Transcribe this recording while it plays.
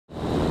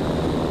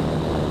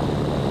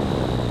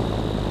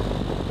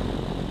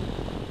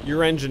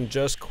Your engine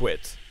just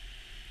quit.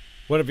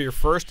 One of your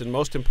first and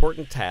most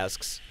important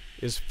tasks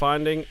is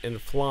finding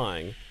and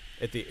flying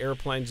at the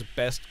airplane's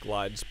best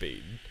glide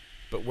speed.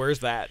 But where's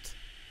that?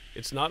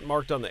 It's not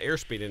marked on the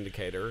airspeed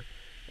indicator,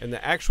 and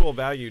the actual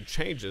value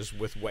changes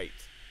with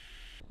weight.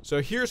 So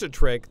here's a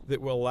trick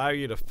that will allow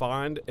you to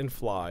find and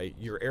fly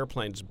your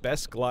airplane's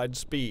best glide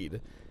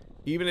speed,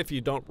 even if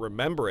you don't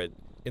remember it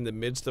in the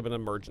midst of an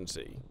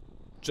emergency.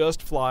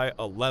 Just fly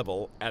a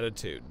level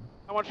attitude.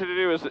 What I want you to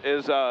do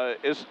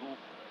is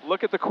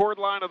look at the chord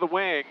line of the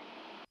wing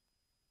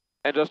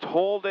and just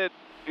hold it.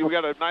 You've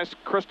got a nice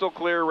crystal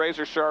clear,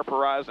 razor sharp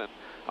horizon.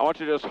 I want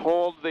you to just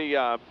hold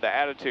the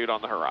attitude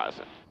on the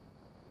horizon.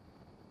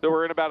 So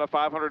we're in about a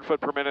 500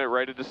 foot per minute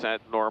rate of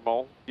descent,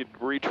 normal. You'd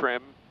retrim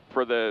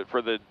for the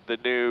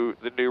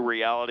new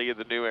reality of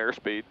the new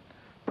airspeed.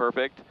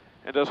 Perfect.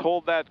 And just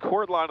hold that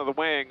chord line of the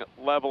wing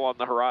level on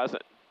the horizon.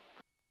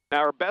 Now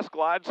our best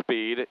glide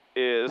speed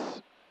is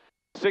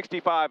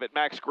 65 at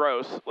max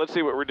gross. Let's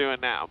see what we're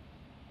doing now.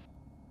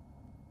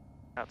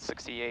 About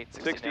 68,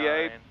 69.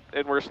 68,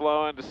 and we're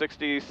slowing to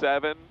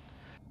 67.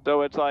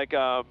 So it's like,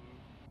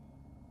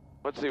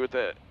 let's see what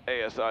the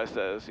ASI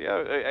says.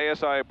 Yeah,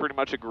 ASI pretty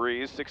much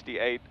agrees,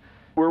 68.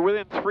 We're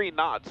within 3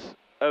 knots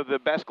of the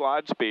best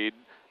glide speed,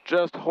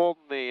 just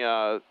holding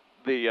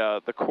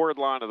the chord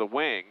line of the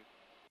wing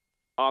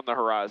on the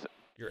horizon.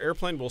 Your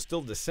airplane will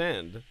still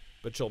descend,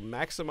 but you'll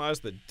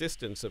maximize the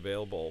distance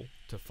available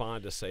to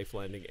find a safe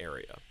landing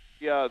area.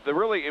 Yeah, the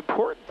really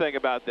important thing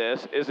about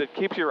this is it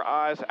keeps your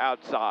eyes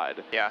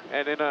outside. Yeah.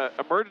 And in an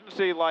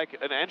emergency like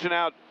an engine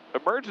out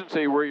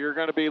emergency where you're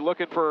going to be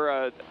looking for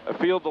a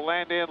field to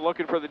land in,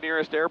 looking for the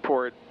nearest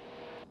airport,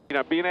 you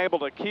know, being able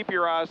to keep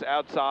your eyes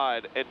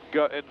outside and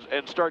go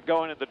and start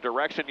going in the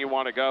direction you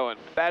want to go, and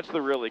that's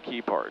the really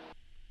key part.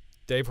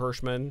 Dave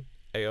Hirschman,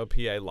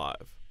 AOPA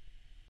Live.